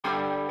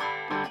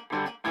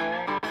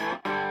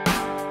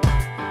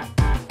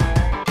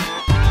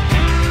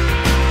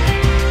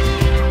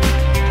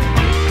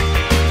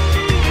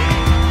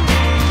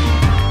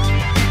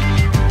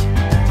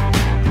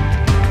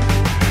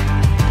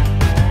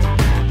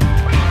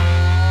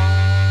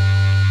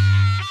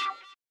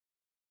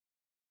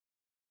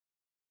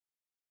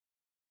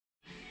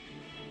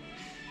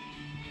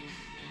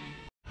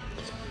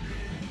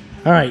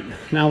All right,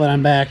 now that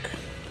I'm back,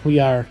 we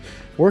are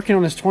working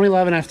on this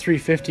 2011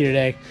 F350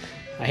 today.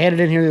 I had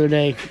it in here the other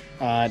day.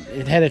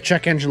 It had a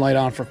check engine light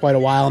on for quite a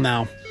while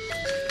now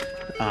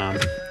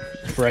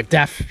for a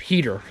DEF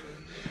heater.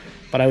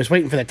 But I was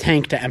waiting for the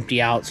tank to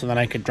empty out so that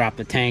I could drop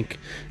the tank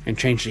and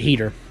change the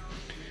heater.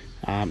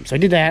 So I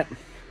did that.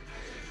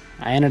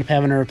 I ended up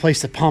having to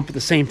replace the pump at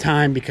the same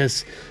time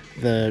because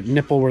the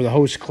nipple where the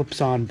hose clips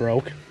on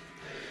broke.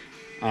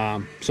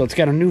 So it's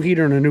got a new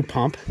heater and a new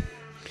pump.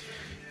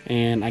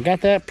 And I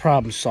got that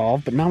problem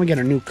solved, but now we got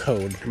a new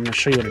code. I'm going to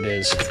show you what it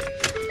is.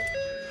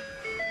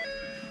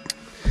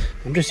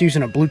 I'm just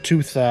using a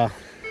Bluetooth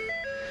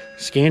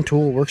scan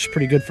tool. Works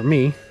pretty good for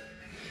me.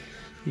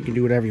 You can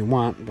do whatever you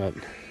want, but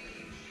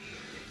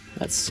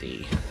let's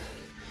see.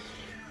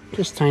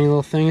 Just a tiny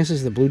little thing. This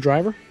is the Blue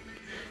Driver.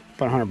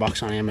 About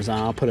 $100 on Amazon.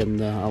 I'll put a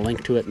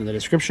link to it in the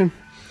description.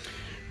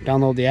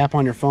 Download the app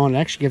on your phone. It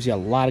actually gives you a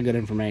lot of good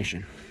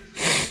information.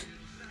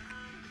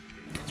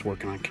 It's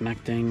working on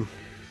connecting.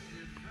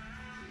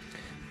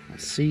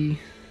 Let's see.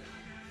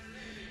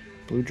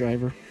 Blue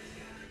Driver.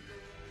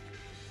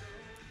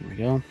 There we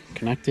go.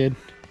 Connected.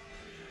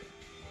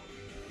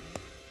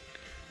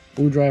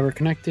 Blue Driver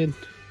connected.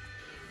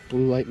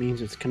 Blue light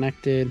means it's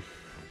connected.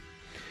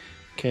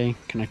 Okay,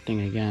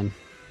 connecting again.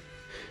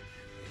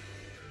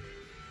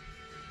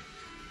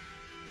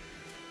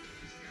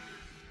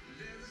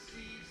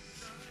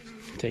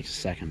 Takes a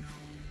second.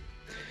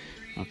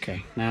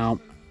 Okay,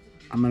 now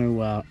I'm going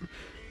to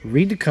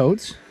read the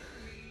codes.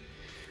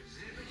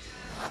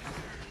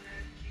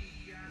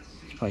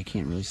 Probably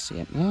can't really see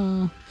it.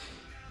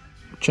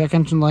 Check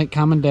engine light,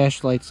 common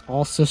dash lights,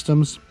 all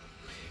systems,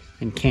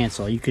 and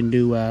cancel. You can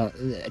do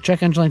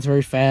check engine lights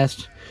very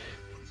fast.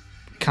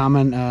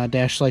 Common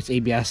dash lights,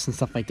 ABS, and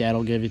stuff like that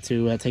will give you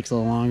to. It takes a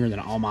little longer than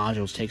all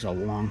modules. Takes a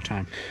long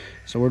time.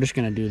 So we're just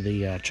going to do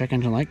the check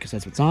engine light because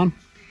that's what's on.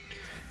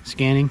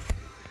 Scanning.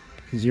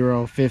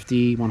 0,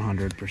 50,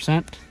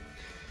 100%.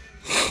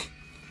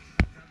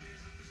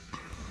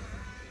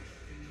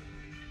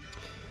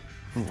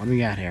 What do we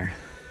got here?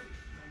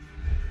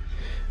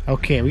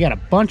 Okay, we got a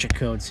bunch of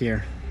codes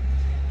here.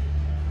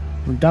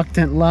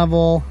 Reductant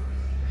level,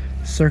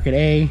 circuit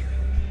A,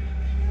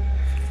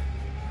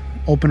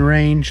 open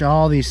range,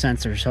 all these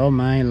sensors. Oh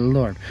my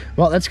lord.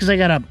 Well, that's because I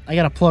got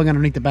a plug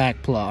underneath the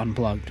back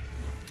unplugged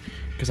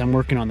because I'm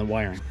working on the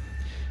wiring.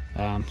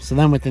 So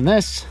then within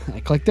this,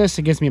 I click this,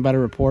 it gives me a better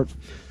report.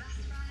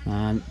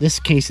 This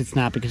case it's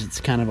not because it's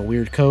kind of a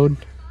weird code.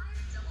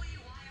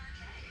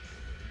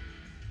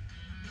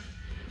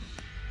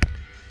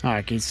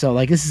 Alright, okay, so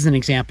like this is an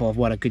example of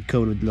what a good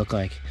code would look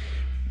like.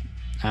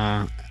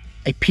 A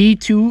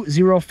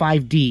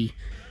P205D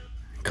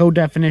code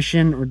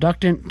definition,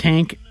 reductant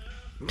tank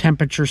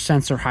temperature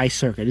sensor high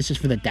circuit. This is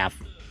for the DEF.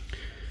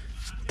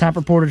 Top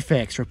reported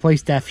fix,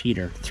 replace DEF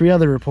heater. 3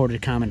 other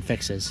reported common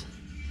fixes.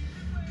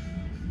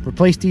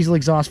 Replace diesel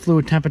exhaust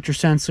fluid temperature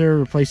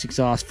sensor, replace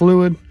exhaust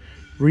fluid,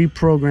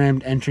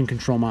 reprogrammed engine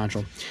control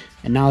module.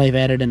 And now they've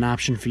added an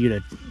option for you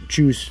to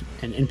choose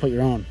and input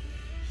your own.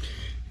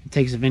 It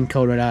takes a VIN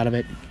code right out of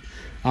it.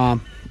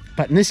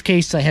 But in this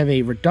case, I have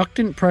a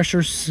reductant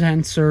pressure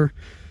sensor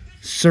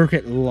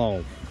circuit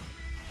low.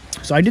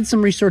 So I did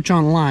some research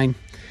online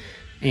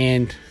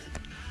and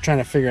trying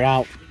to figure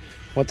out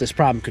what this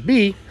problem could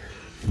be.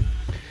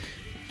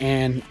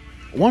 And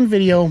one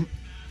video,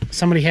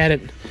 somebody had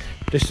it,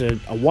 just a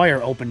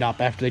wire opened up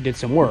after they did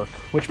some work,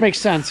 which makes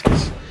sense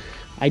because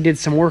I did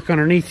some work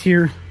underneath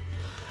here.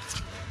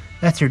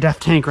 That's your DEF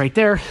tank right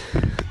there.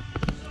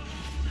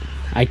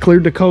 I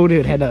cleared the code.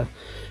 It had the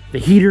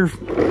heater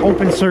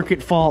open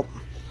circuit fault.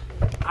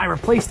 I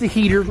replaced the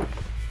heater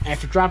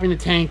after dropping the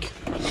tank,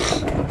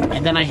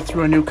 and then I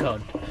threw a new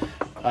code.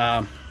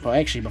 Well,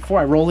 actually, before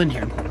I roll in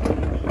here,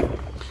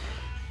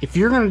 if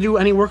you're going to do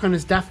any work on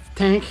this DEF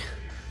tank,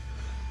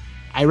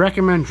 I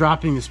recommend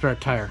dropping the spare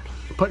tire.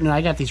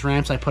 I got these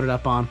ramps I put it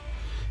up on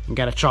and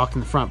got it chalked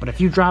in the front. But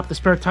if you drop the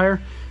spare tire,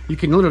 you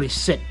can literally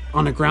sit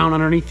on the ground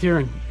underneath here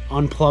and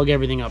unplug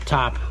everything up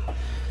top,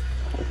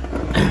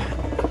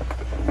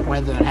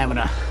 rather than having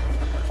to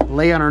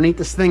lay underneath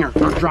this thing or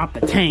drop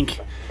the tank,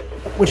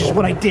 which is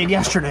what I did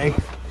yesterday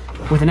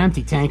with an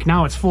empty tank.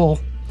 Now it's full.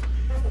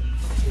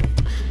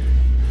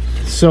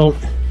 So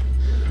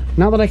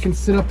now that I can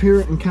sit up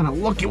here and kind of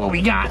look at what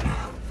we got,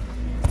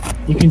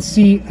 you can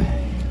see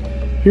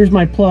here's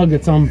my plug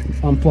that's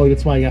unplugged.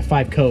 That's why I got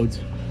 5 codes.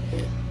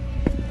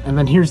 And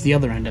then here's the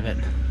other end of it.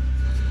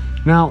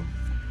 Now,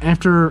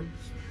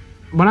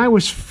 when I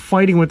was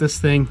fighting with this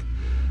thing,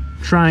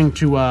 trying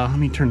to, let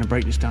me turn the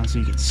brightness down so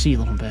you can see a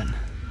little bit.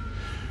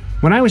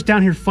 When I was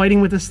down here fighting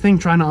with this thing,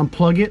 trying to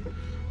unplug it,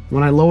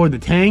 when I lowered the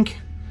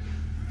tank,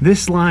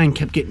 this line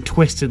kept getting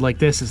twisted like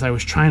this as I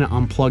was trying to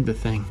unplug the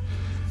thing.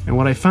 And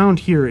what I found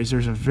here is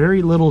there's a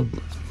very little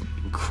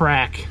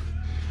crack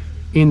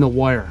in the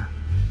wire,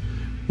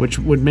 which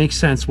would make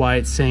sense why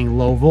it's saying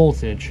low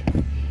voltage.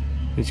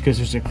 It's because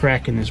there's a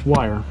crack in this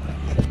wire.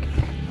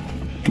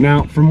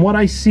 Now, from what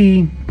I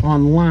see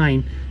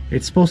online,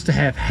 it's supposed to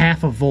have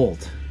 0.5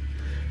 volt.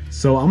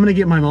 So I'm gonna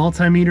get my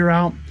multimeter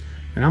out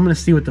And I'm going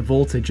to see what the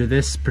voltage of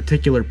this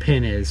particular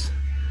pin is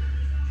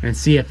and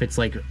see if it's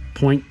like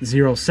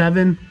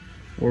 0.07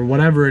 or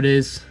whatever it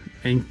is,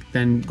 and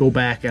then go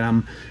back. And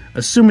I'm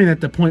assuming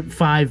that the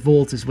 0.5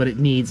 volts is what it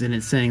needs, and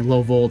it's saying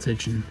low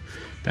voltage, and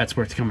that's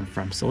where it's coming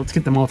from. So let's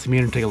get the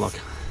multimeter and take a look.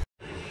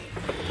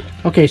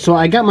 Okay, so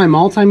I got my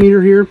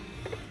multimeter here.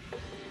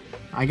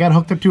 I got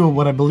hooked up to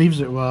what I believe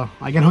is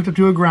I got hooked up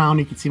to a ground.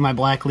 You can see my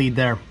black lead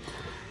there.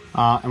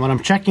 And what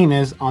I'm checking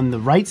is on the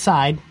right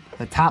side,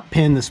 the top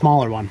pin, the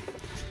smaller one.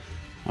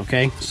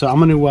 Okay, so I'm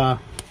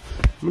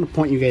gonna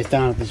point you guys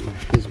down at this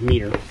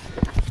meter.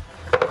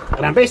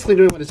 And I'm basically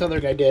doing what this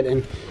other guy did,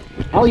 and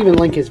I'll even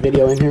link his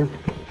video in here,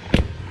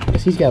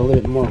 because he's got a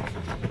little bit more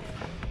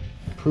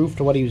proof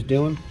to what he was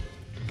doing.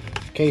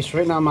 Okay, so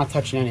right now I'm not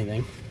touching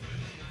anything.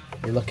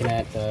 You're looking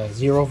at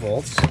 0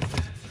 volts.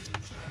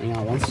 Hang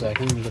on one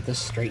second, let me get this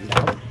straightened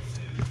out.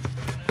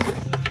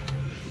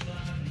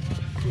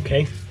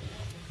 Okay.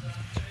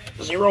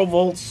 0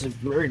 volts,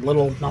 very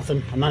little,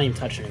 nothing. I'm not even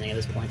touching anything at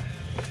this point.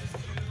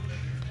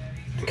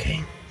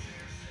 Okay.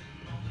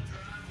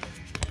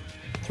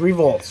 3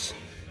 volts.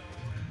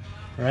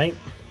 All right.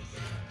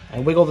 I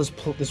wiggle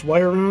this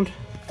wire around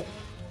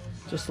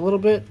just a little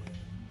bit.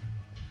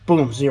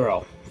 Boom,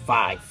 0,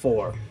 5,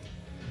 4,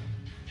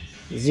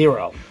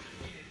 0.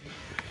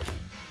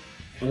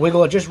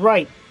 Wiggle it just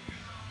right,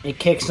 it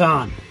kicks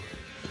on.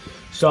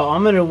 So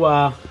I'm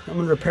gonna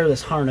repair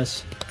this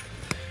harness.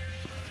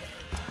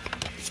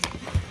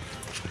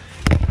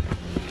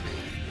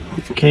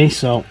 Okay,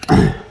 so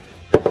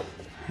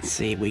let's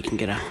see if we can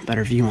get a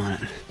better view on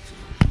it.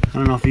 I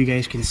don't know if you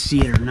guys can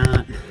see it or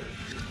not.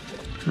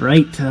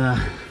 Right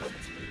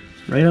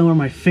on where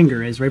my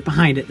finger is, right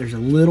behind it, there's a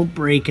little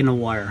break in the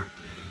wire.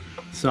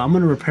 So I'm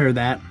gonna repair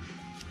that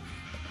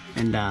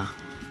and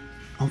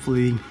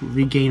hopefully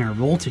regain our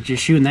voltage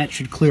issue, and that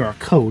should clear our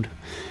code.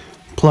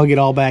 Plug it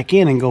all back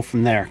in and go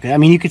from there. I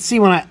mean, you could see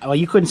when well,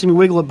 you couldn't see me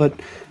wiggle it, but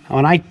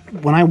when I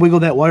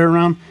wiggled that wire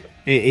around,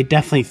 it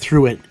definitely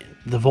threw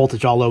the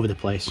voltage all over the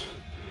place.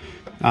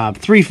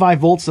 3.5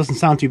 volts doesn't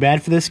sound too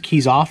bad for this.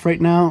 Key's off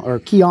right now, or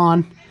key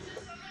on,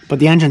 but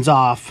the engine's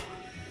off.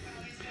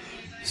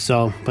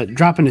 So, but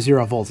dropping to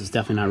 0 volts is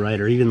definitely not right,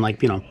 or even like,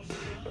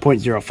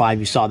 0.05,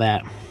 you saw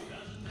that.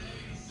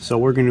 So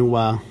we're going to,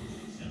 I'm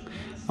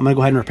going to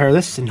go ahead and repair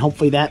this, and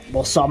hopefully that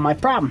will solve my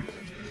problem.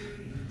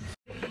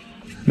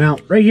 Now,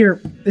 right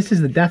here, this is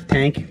the def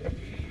tank.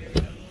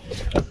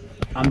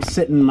 I'm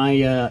sitting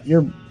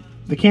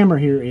the camera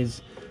here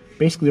is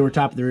basically over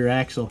top of the rear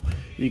axle.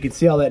 You can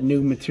see all that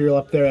new material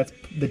up there. That's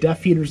the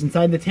def heaters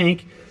inside the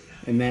tank,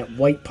 and that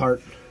white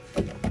part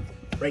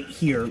right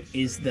here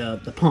is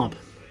the pump.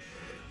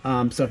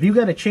 So if you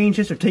got to change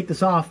this or take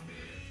this off,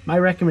 my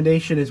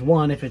recommendation is,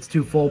 one, if it's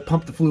too full,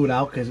 pump the fluid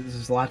out, because this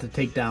is a lot to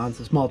take down.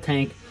 It's a small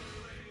tank,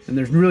 and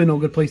there's really no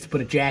good place to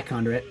put a jack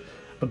under it.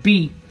 But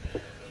B,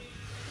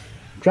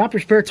 drop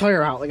your spare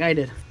tire out like I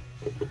did.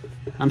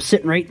 I'm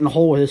sitting right in the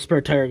hole where this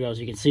spare tire goes.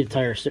 You can see the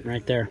tire sitting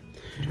right there.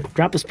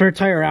 Drop the spare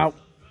tire out,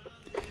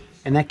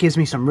 and that gives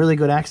me some really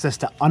good access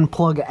to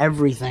unplug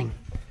everything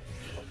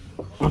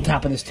on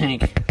top of this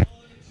tank.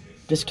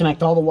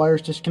 Disconnect all the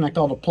wires, disconnect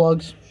all the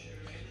plugs.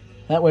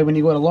 That way when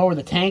you go to lower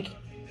the tank,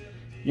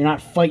 you're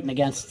not fighting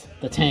against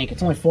the tank.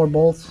 It's only 4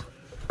 bolts.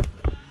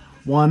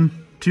 1,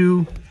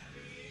 2,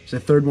 there's a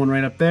third one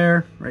right up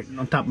there, right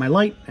on top of my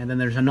light, and then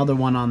there's another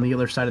one on the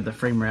other side of the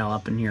frame rail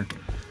up in here.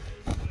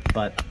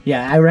 But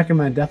yeah, I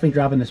recommend definitely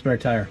dropping the spare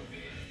tire.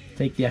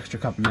 Take the extra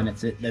couple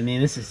minutes. I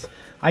mean,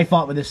 I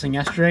fought with this thing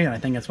yesterday, and I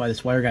think that's why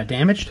this wire got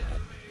damaged.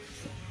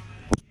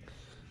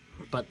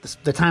 But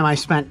the time I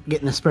spent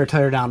getting the spare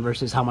tire down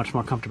versus how much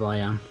more comfortable I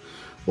am.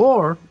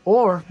 Or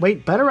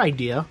wait, better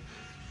idea,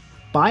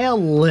 buy a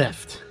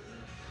lift.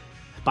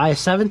 Buy a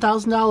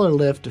 $7,000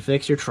 lift to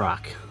fix your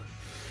truck.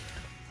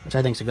 Which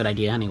I think is a good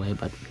idea anyway,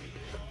 but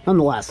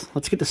nonetheless,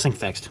 let's get this thing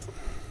fixed.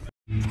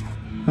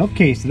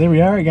 Okay, so there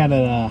we are. I got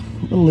a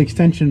little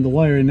extension of the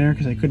wire in there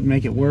because I couldn't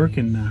make it work,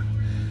 and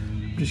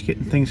just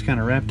getting things kind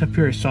of wrapped up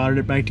here. I soldered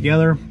it back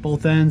together,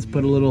 both ends,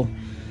 put a little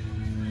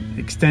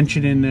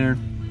extension in there.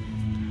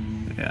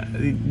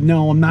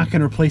 No, I'm not going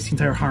to replace the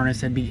entire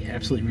harness. That'd be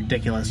absolutely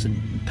ridiculous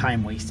and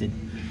time wasted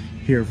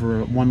here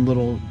for one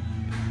little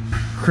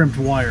crimped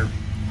wire.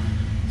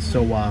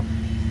 So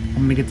I'm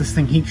going to get this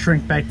thing heat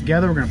shrink back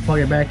together. We're going to plug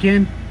it back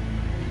in.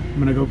 I'm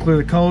going to go clear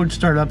the code,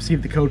 start it up, see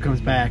if the code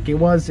comes back. It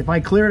was, if I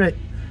cleared it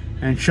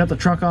and shut the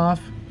truck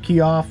off, key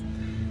off,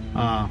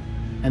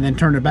 and then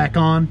turned it back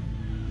on,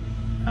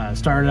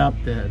 start it up,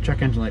 the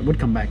check engine light would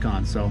come back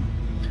on. So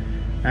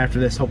after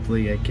this,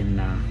 hopefully I can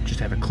just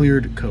have a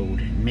cleared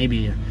code.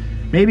 Maybe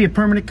a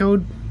permanent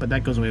code, but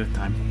that goes away with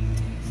time.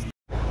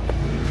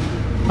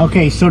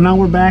 Okay, so now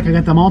we're back. I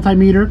got the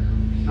multimeter.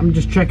 I'm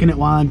just checking it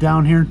while I'm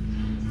down here.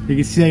 You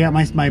can see I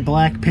got my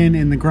black pin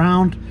in the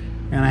ground,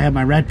 and I have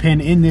my red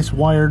pin in this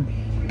wired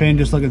pin,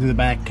 just looking through the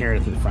back,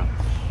 carried through the front.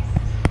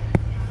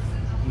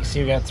 You can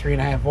see we got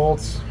 3.5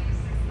 volts.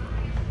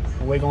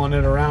 Wiggling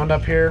it around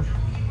up here.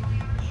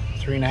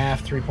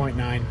 3.5,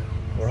 3.9.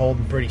 We're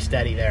holding pretty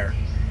steady there.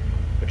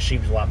 which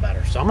seems a lot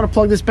better. So I'm gonna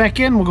plug this back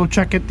in. We'll go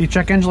check the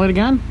check engine light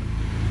again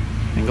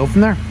and go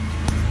from there.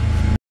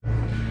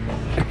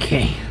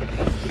 Okay,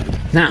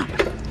 now,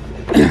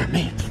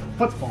 man,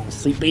 foot's falling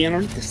asleep being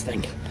underneath this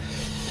thing.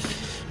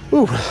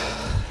 Ooh.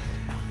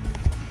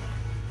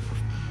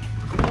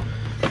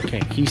 Okay,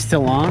 key's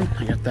still on.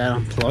 I got that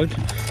unplugged.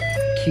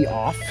 Key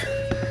off.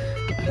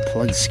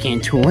 Plug the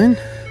scan tool in.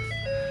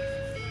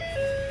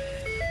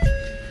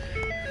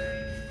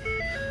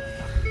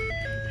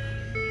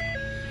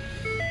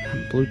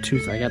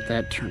 Bluetooth, I got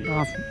that turned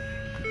off.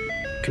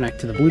 Connect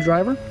to the Blue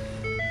Driver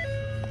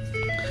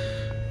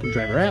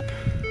app.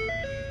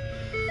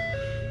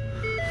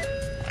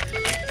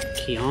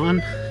 Key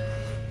on.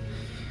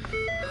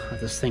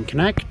 Let this thing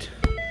connect.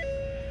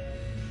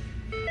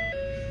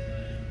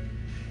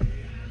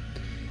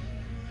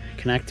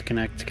 Connect.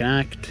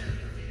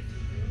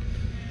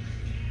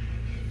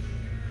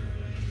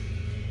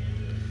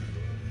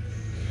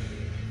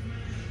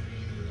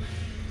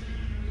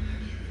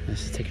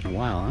 This is taking a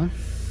while, huh?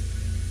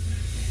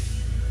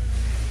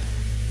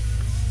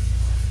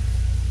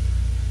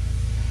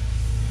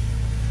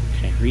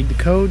 Okay, read the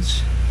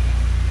codes.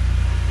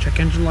 Check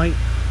engine light,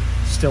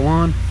 still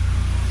on,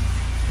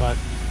 but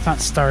it's not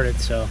started,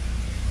 so.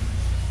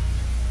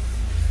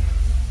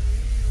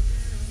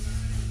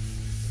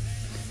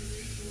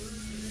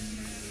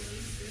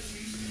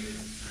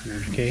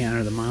 Okay,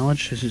 enter the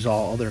mileage. This is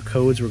all other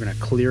codes. We're gonna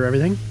clear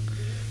everything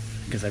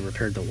because I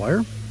repaired the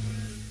wire.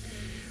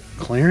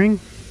 Clearing.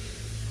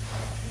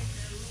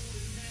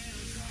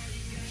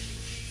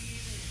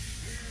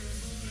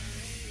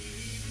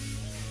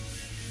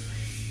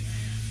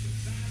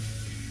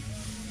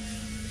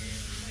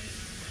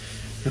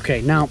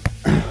 Okay, now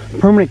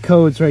permanent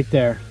codes right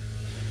there.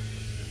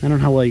 I don't know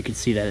how well you can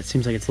see that. It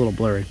seems like it's a little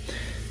blurry.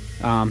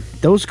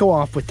 Those go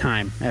off with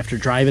time after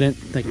driving it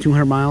like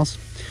 200 miles.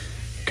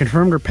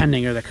 Confirmed or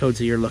pending are the codes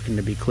that you're looking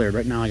to be cleared.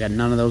 Right now I got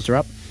none of those are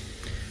up.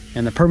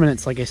 And the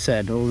permanents, like I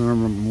said, we'll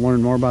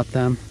learn more about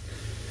them.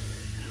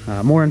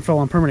 More info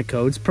on permanent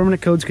codes.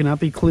 Permanent codes cannot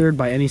be cleared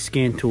by any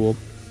scan tool.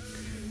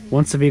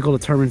 Once the vehicle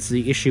determines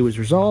the issue is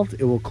resolved,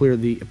 it will clear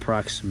the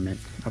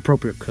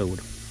appropriate code.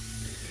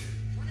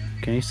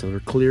 Okay, so they're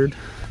cleared.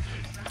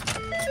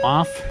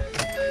 Off.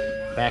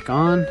 Back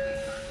on.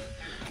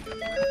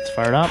 It's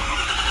fired up.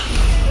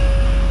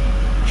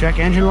 Check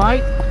engine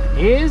light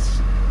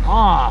is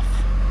off.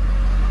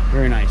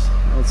 Very nice.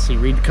 Let's see,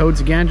 read the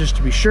codes again just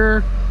to be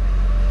sure.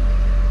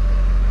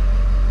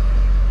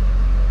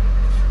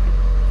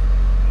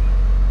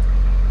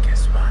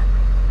 Guess what?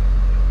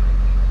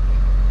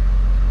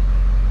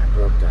 I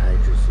broke the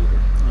hydro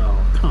seeder.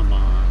 Oh, come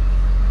on.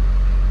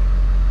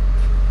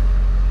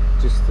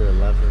 Just the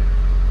lever.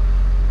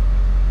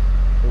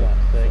 What,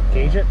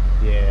 gauge it?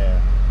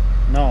 Yeah.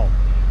 No.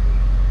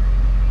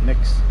 The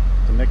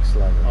mix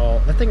lever.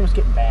 Oh, that thing was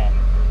getting bad.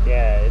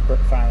 Yeah, it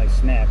finally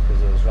snapped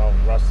because it was all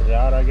rusted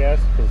out, I guess.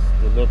 Because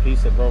the little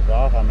piece that broke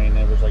off, I mean,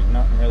 it was like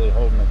nothing really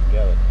holding it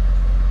together.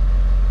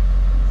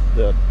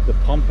 The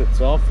pump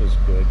itself is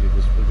good. We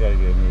got to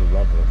get a new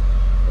lever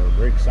or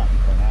rig something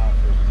for now.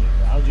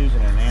 I was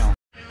using a nail.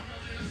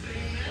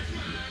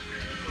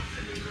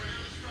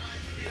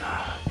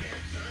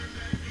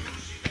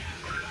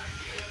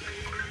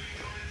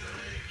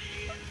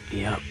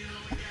 Yep.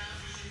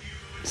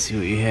 See,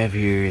 what you have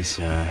here is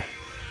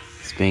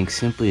Spank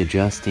simply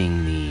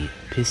adjusting the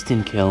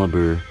piston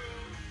caliber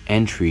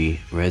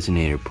entry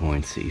resonator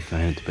points that you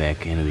find at the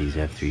back end of these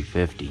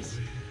F350s.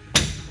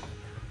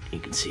 You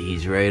can see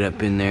he's right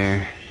up in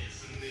there.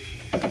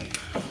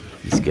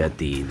 He's got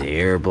the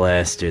air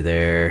blaster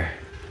there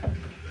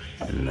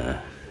and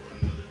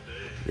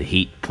the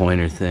heat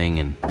pointer thing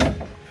and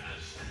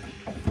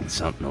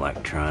something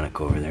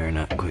electronic over there,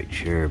 not quite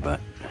sure, but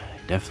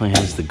definitely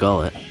has the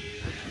gullet.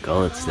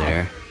 Gullet's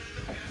there.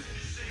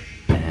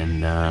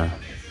 And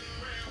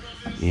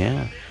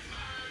yeah.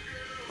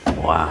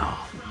 Wow.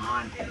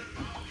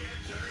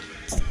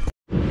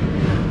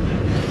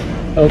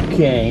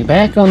 Okay,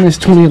 back on this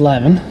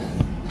 2011.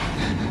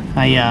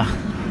 I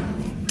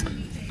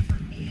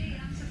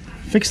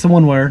fixed the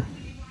one wire.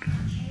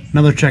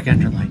 Another check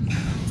engine light.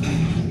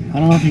 I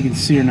don't know if you can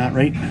see or not,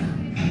 right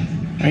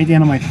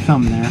down on my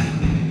thumb there.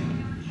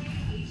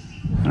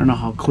 I don't know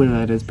how clear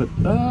that is, but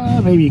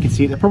maybe you can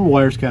see it. The purple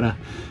wire's got a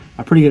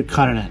pretty good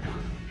cut in it.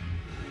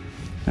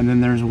 And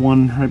then there's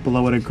one right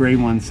below it, a gray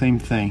one, same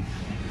thing.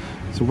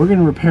 So we're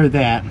gonna repair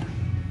that.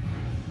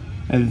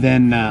 And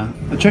then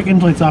the check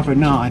engine light's off right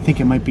now. I think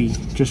it might be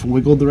just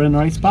wiggled in the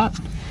right spot.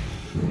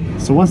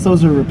 So once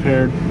those are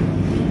repaired,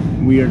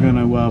 we are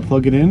gonna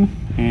plug it in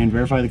and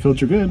verify the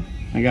codes are good.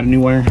 I got a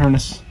new wiring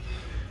harness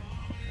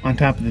on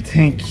top of the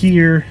tank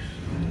here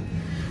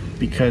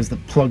because the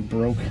plug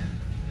broke.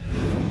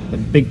 The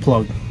big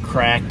plug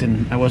cracked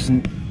and I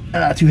wasn't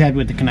too happy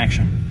with the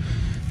connection.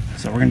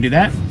 So we're gonna do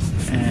that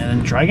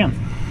and try again.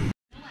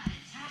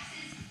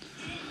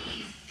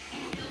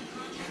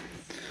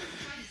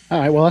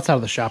 Alright, well that's out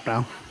of the shop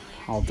now.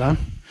 All done.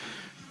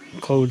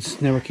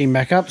 Codes never came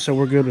back up, so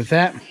we're good with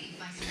that.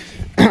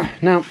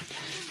 Now,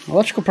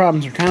 electrical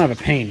problems are kind of a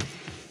pain,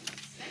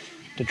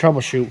 to to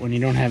troubleshoot when you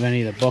don't have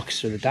any of the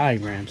books or the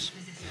diagrams.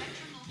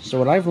 So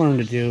what I've learned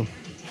to do,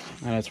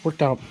 and it's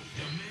worked out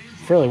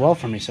fairly well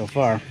for me so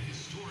far,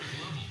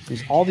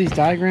 is all these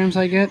diagrams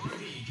I get.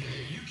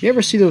 You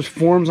ever see those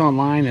forums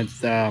online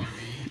that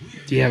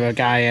you have a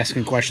guy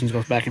asking questions,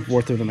 goes back and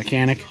forth with a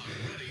mechanic?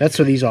 That's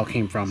where these all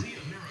came from.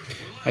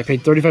 I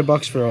paid 35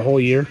 bucks for a whole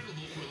year,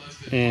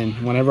 and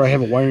whenever I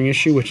have a wiring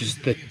issue, which is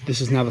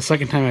this is now the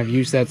second time I've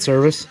used that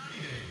service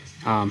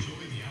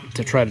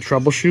to try to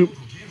troubleshoot,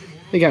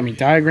 they got me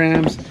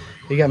diagrams,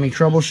 they got me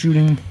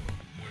troubleshooting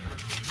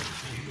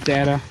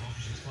data.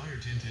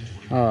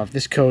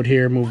 This code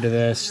here, move to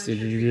this,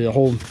 the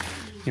whole,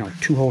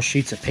 2 whole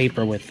sheets of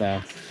paper with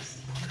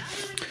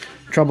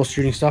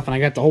troubleshooting stuff, and I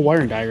got the whole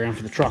wiring diagram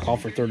for the truck, all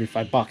for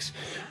 35 bucks,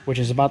 which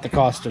is about the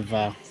cost of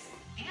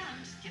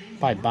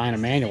probably buying a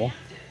manual.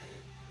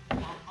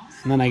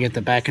 And then I get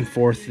the back and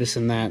forth, this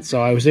and that.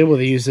 So I was able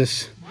to use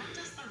this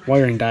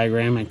wiring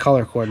diagram and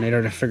color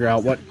coordinator to figure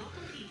out what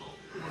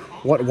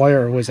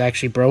wire was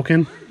actually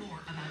broken,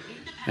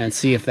 and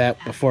see if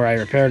that, before I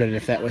repaired it,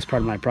 if that was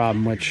part of my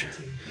problem, which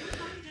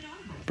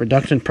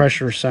reductant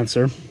pressure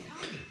sensor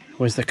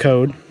was the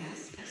code,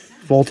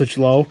 voltage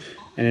low,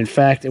 and in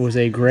fact it was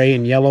a gray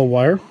and yellow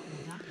wire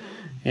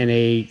and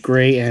a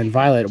gray and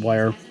violet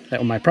wire that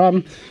were my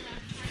problem.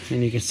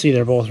 And you can see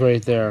they're both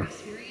right there.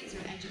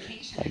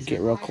 If I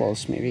get real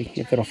close, maybe,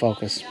 if it'll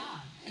focus,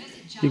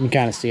 you can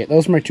kind of see it.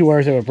 Those are my 2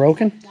 wires that were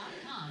broken,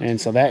 and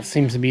so that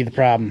seems to be the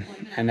problem.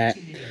 And that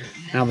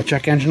now the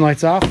check engine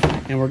light's off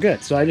and we're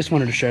good. So I just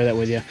wanted to share that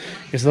with you,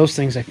 because those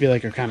things I feel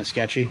like are kind of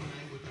sketchy.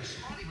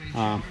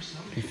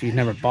 If you've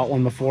never bought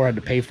one before, I had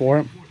to pay for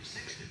it,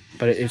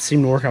 but it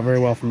seemed to work out very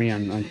well for me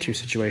on 2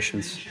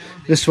 situations.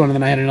 This one, and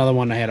then I had another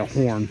one, I had a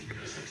horn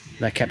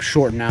that kept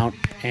shorting out,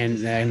 and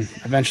then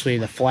eventually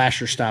the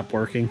flasher stopped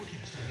working.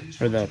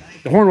 Or the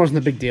horn wasn't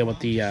a big deal, but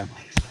the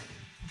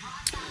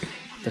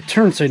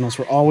turn signals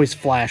were always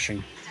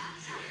flashing.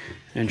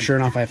 And sure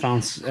enough, I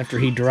found, after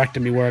he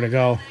directed me where to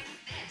go,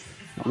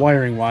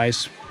 wiring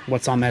wise,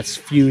 what's on that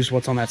fuse,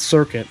 what's on that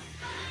circuit,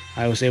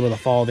 I was able to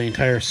follow the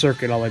entire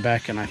circuit all the way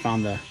back, and I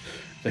found the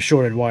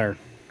shorted wire,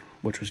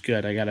 which was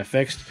good. I got it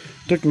fixed.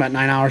 Took about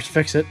 9 hours to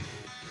fix it,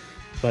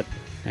 but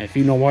if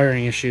you know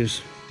wiring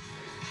issues,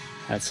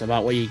 that's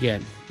about what you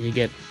get. You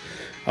get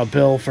a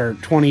bill for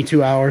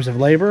 22 hours of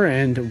labor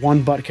and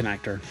 1 butt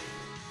connector.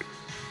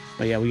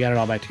 But yeah, we got it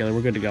all back together.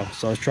 We're good to go.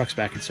 So this truck's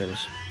back in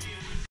service.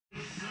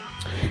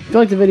 If you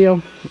liked the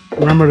video,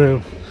 remember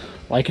to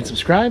like and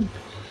subscribe.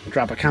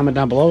 Drop a comment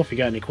down below if you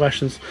got any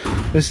questions.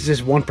 This is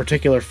just one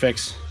particular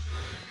fix.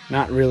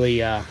 Not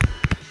really,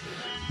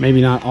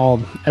 maybe not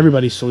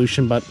everybody's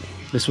solution, but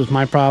this was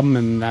my problem,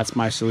 and that's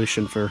my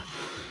solution for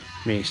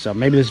me. So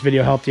maybe this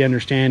video helped you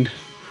understand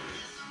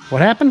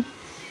what happened,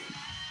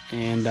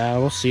 and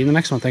we'll see you in the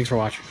next one. Thanks for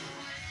watching.